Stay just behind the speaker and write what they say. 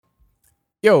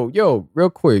Yo, real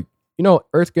quick.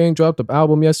 Earth Gang dropped the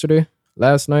album yesterday,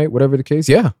 last night, whatever the case.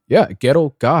 Yeah,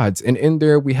 Ghetto Gods. And in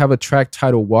there, we have a track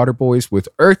titled WATERBOYZ with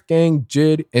Earth Gang,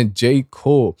 JID, and J.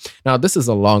 Cole. Now, this is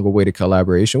a long awaited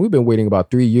collaboration. We've been waiting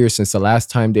about 3 years since the last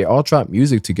time they all dropped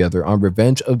music together on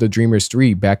Revenge of the Dreamers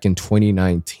 3 back in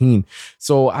 2019.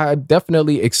 So I'm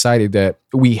definitely excited that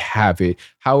we have it.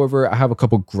 However, I have a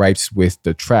couple gripes with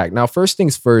the track. Now, first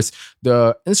things first,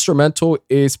 the instrumental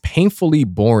is painfully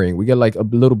boring. We get like a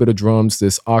little bit of drums,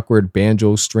 this awkward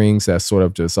banjo strings that sort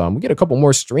of just, we get a couple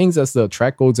more strings as the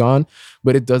track goes on,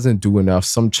 but it doesn't do enough.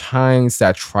 Some chimes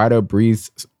that try to breathe,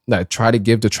 that try to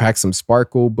give the track some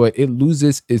sparkle, but it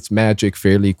loses its magic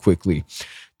fairly quickly.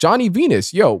 Johnny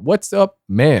Venus, yo, what's up,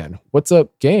 man? What's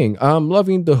up, gang? I'm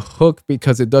loving the hook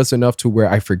because it does enough to where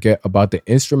I forget about the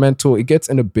instrumental. It gets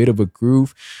in a bit of a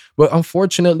groove, but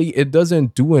unfortunately, it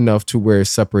doesn't do enough to where it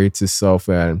separates itself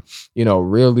and,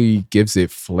 really gives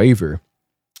it flavor.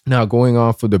 Now, going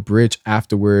on for the bridge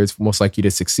afterwards, most likely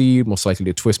to succeed, most likely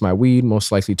to twist my weed,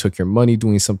 most likely took your money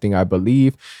doing something I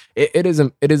believe. It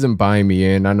isn't buying me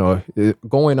in. I know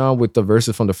going on with the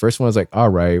verses from the first one, I was like, all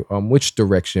right, which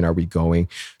direction are we going?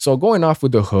 So going off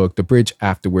with the hook, the bridge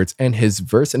afterwards, and his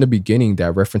verse in the beginning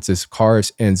that references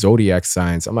cars and zodiac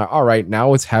signs. I'm like, all right,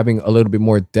 now it's having a little bit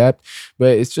more depth, but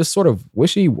it's just sort of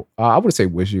I would say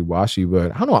wishy-washy,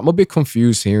 but I don't know. I'm a bit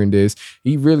confused hearing this.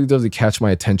 He really doesn't catch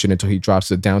my attention until he drops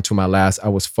it down to my last. I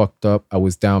was fucked up. I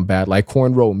was down bad, like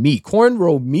Cornrow Meek.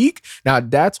 Cornrow Meek. Now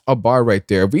that's a bar right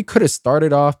there. If we could have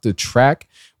started off the track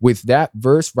with that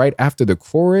verse right after the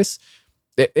chorus,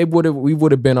 we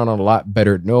would have been on a lot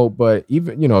better note. But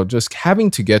even just having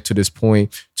to get to this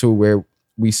point to where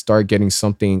we start getting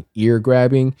something ear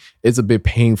grabbing is a bit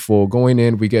painful. Going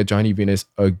in, we get Johnny Venus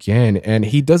again, and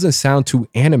he doesn't sound too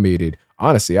animated.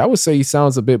 Honestly, I would say he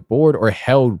sounds a bit bored or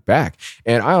held back.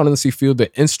 And I honestly feel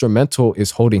the instrumental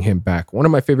is holding him back. One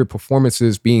of my favorite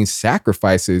performances being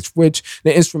Sacrifices, which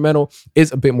the instrumental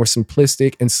is a bit more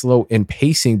simplistic and slow in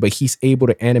pacing, but he's able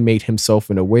to animate himself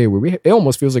in a way where it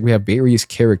almost feels like we have various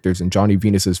characters in Johnny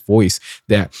Venus's voice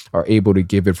that are able to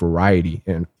give it variety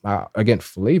and, again,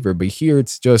 flavor. But here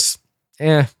it's just,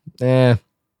 God,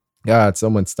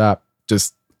 someone stop.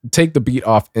 Just take the beat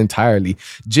off entirely.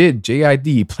 JID,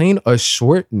 JID, playing a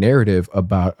short narrative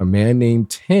about a man named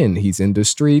Tin. He's in the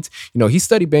streets. He's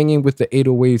steady banging with the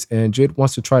 808s, and JID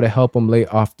wants to try to help him lay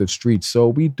off the streets. So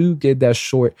we do get that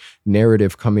short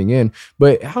narrative coming in.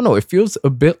 But I don't know, it feels a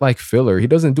bit like filler. He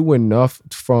doesn't do enough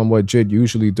from what JID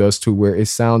usually does to where it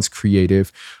sounds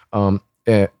creative.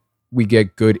 We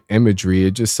get good imagery.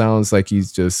 It just sounds like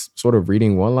he's just sort of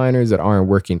reading one-liners that aren't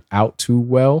working out too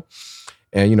well.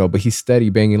 And, but he's steady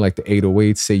banging like the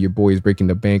 808s. Say your boy is breaking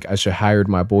the bank. I should hired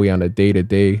my boy on a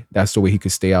day-to-day. That's the way he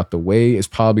could stay out the way. It's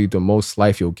probably the most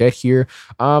life you'll get here.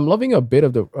 I'm loving a bit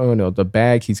of the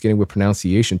bag he's getting with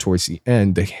pronunciation towards the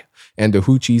end. And the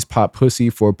hoochies pop pussy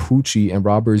for Poochie and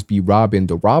robbers be robbing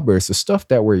the robbers. The stuff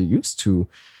that we're used to.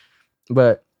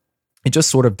 But it just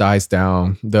sort of dies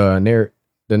down. The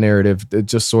narrative, it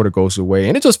just sort of goes away,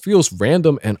 and it just feels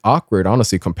random and awkward,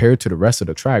 honestly, compared to the rest of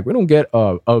the track. We don't get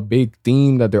a big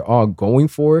theme that they're all going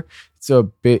for. It's a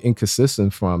bit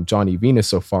inconsistent from Johnny Venus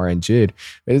so far and JID.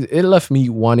 It left me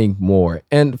wanting more.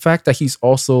 And the fact that he's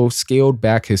also scaled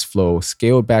back his flow,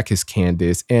 scaled back his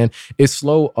cadence, and it's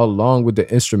slow along with the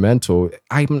instrumental,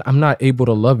 I'm not able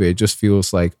to love it. It just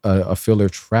feels like a filler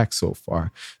track so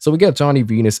far. So we get Johnny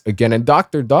Venus again, and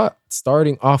Dr. Dot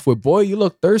starting off with Boy, You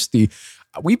Look Thirsty.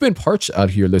 We've been parched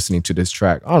out here listening to this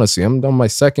track. Honestly, I'm on my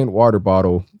second water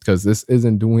bottle because this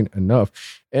isn't doing enough.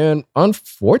 And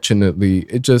unfortunately,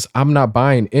 I'm not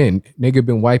buying in. Nigga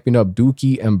been wiping up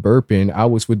dookie and burping. I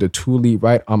was with the Thule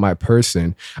right on my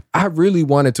person. I really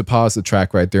wanted to pause the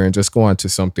track right there and just go on to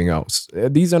something else.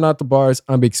 These are not the bars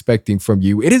I'm expecting from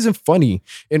you. It isn't funny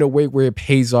in a way where it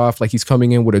pays off, like he's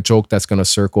coming in with a joke that's going to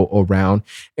circle around.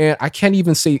 And I can't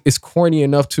even say it's corny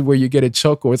enough to where you get a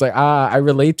chuckle. It's like, I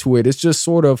relate to it. It's just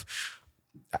sort of,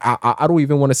 I don't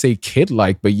even want to say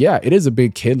kid-like, but yeah, it is a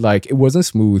big kid-like. It wasn't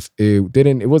smooth.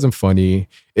 It wasn't funny.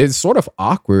 It's sort of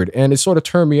awkward, and it sort of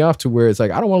turned me off to where it's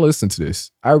like, I don't want to listen to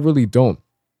this. I really don't.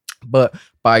 But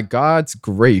by God's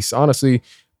grace, honestly,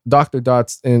 Dr.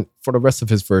 Dots, and for the rest of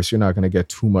his verse, you're not going to get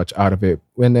too much out of it.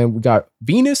 And then we got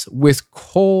Venus with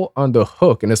Cole on the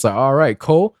hook, and it's like, all right,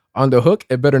 Cole on the hook,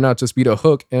 it better not just be the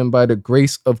hook. And by the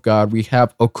grace of God, we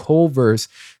have a Cole verse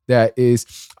that is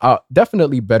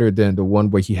definitely better than the one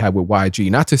where he had with YG.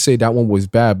 Not to say that one was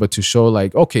bad, but to show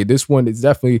like, okay, this one is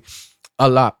definitely a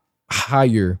lot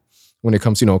higher when it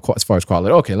comes to, as far as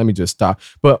quality. Okay, let me just stop.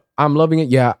 But I'm loving it.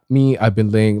 Yeah, I've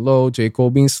been laying low. J. Cole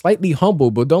being slightly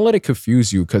humble, but don't let it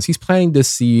confuse you because he's planting the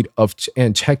seed of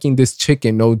and checking this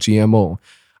chicken, no GMO.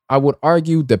 I would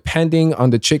argue, depending on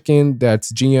the chicken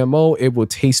that's GMO, it will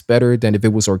taste better than if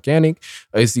it was organic.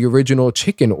 Is the original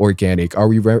chicken organic? Are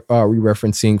we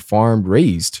referencing farm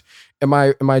raised? Am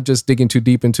I just digging too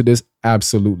deep into this?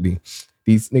 Absolutely.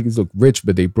 These niggas look rich,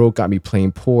 but they broke, got me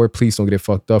playing poor. Please don't get it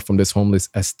fucked up from this homeless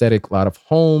aesthetic. A lot of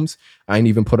homes. I ain't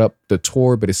even put up the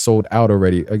tour, but it's sold out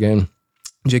already. Again,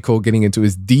 J. Cole getting into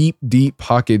his deep, deep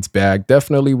pockets bag.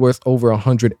 Definitely worth over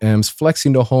 100 M's.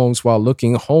 Flexing the homes while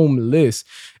looking homeless.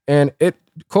 And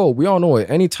Cole, we all know it.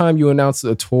 Anytime you announce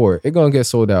a tour, it's going to get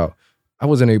sold out. I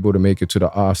wasn't able to make it to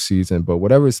the off season, but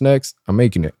whatever's next, I'm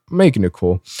making it. I'm making it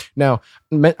cool. Now,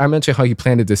 I mentioned how he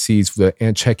planted the seeds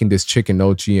and checking this chicken,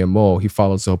 no GMO. He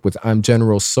follows up with, I'm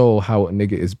General Soul, how a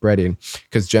nigga is breaded.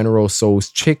 Because General Soul's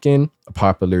chicken, a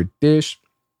popular dish.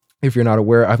 If you're not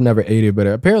aware, I've never ate it, but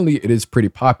apparently it is pretty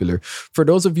popular. For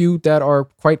those of you that are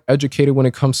quite educated when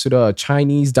it comes to the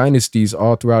Chinese dynasties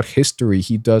all throughout history,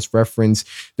 he does reference,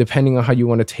 depending on how you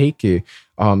want to take it,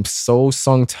 So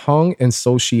Sung Tong and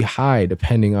So Shi Hai,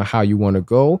 depending on how you want to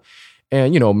go.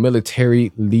 And,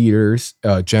 military leaders,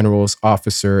 generals,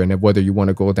 officer, and whether you want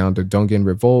to go down the Dungan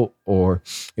Revolt or,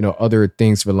 other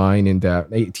things relying in that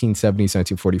 1870s,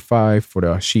 1945 for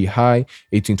the Shi Hai,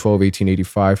 1812,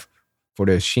 1885. For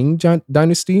the Qing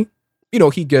dynasty, he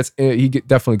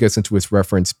definitely gets into his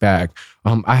reference bag.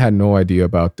 I had no idea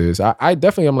about this. I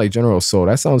definitely am like General Soul.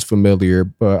 That sounds familiar,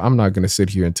 but I'm not gonna sit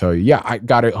here and tell you. Yeah, I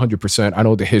got it 100%. I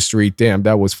know the history. Damn,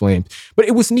 that was flamed. But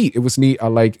it was neat. It was neat. I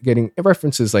like getting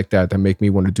references like that make me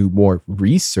want to do more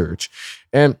research.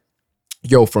 And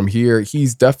from here,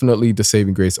 he's definitely the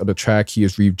saving grace of the track. He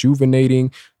is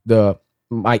rejuvenating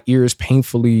my ears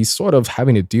painfully, sort of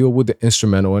having to deal with the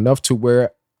instrumental enough to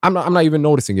where I'm not even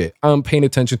noticing it. I'm paying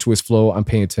attention to his flow. I'm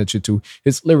paying attention to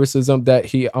his lyricism that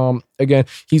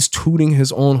he's tooting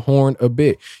his own horn a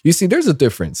bit. You see, there's a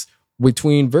difference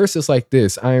between verses like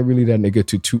this. I ain't really that nigga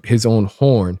to toot his own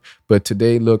horn, but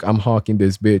today, look, I'm hawking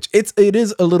this bitch. It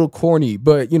is a little corny,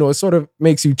 but it sort of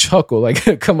makes you chuckle.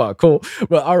 Like, come on, Cole.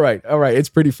 But all right, it's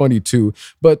pretty funny too.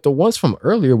 But the ones from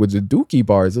earlier with the Dookie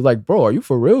bars, it's like, bro, are you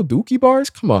for real? Dookie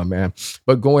bars? Come on, man.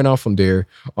 But going on from there,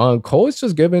 Cole is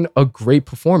just giving a great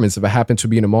performance. If I happen to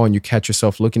be in the mall and you catch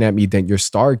yourself looking at me, then you're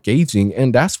stargazing,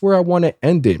 and that's where I want to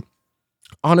end it.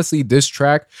 Honestly, this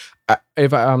track,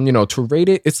 if I to rate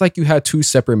it, it's like you had two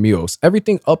separate meals.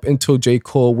 Everything up until J.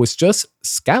 Cole was just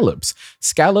scallops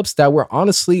that were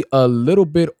honestly a little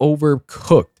bit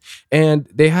overcooked. And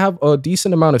they have a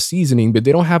decent amount of seasoning, but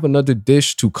they don't have another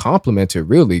dish to complement it,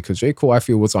 really, because J. Cole, I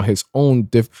feel, was on his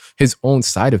own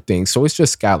side of things. So it's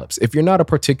just scallops. If you're not a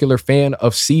particular fan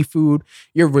of seafood,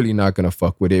 you're really not going to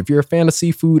fuck with it. If you're a fan of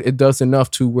seafood, it does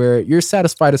enough to where you're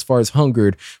satisfied as far as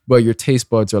hungered, but your taste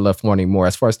buds are left wanting more.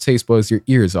 As far as taste buds, your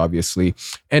ears, obviously.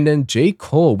 And then J.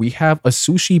 Cole, we have a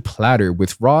sushi platter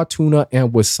with raw tuna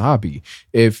and wasabi.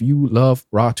 If you love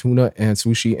raw tuna and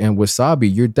sushi and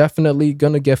wasabi, you're definitely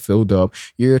going to get filled up.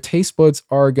 Your taste buds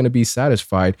are going to be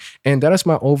satisfied. And that is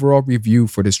my overall review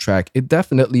for this track. It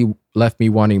definitely left me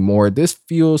wanting more. This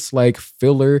feels like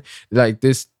filler. Like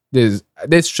this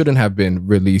shouldn't have been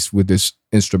released with this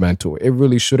instrumental. It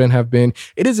really shouldn't have been.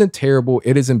 It isn't terrible.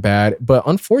 It isn't bad, but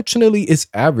unfortunately it's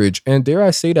average. And dare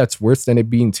I say that's worse than it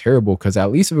being terrible, because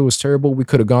at least if it was terrible, we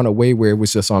could have gone away where it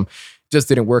was just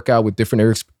didn't work out with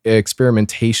different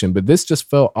experimentation. But this just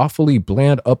felt awfully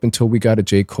bland up until we got a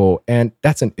J. Cole, and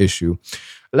that's an issue.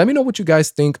 Let me know what you guys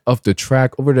think of the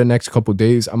track over the next couple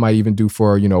days. I might even do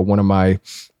for one of my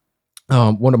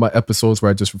episodes where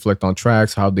I just reflect on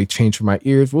tracks, how they change for my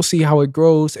ears. We'll see how it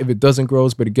grows. If it doesn't grow,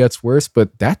 but it gets worse.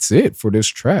 But that's it for this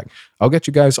track. I'll get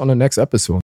you guys on the next episode.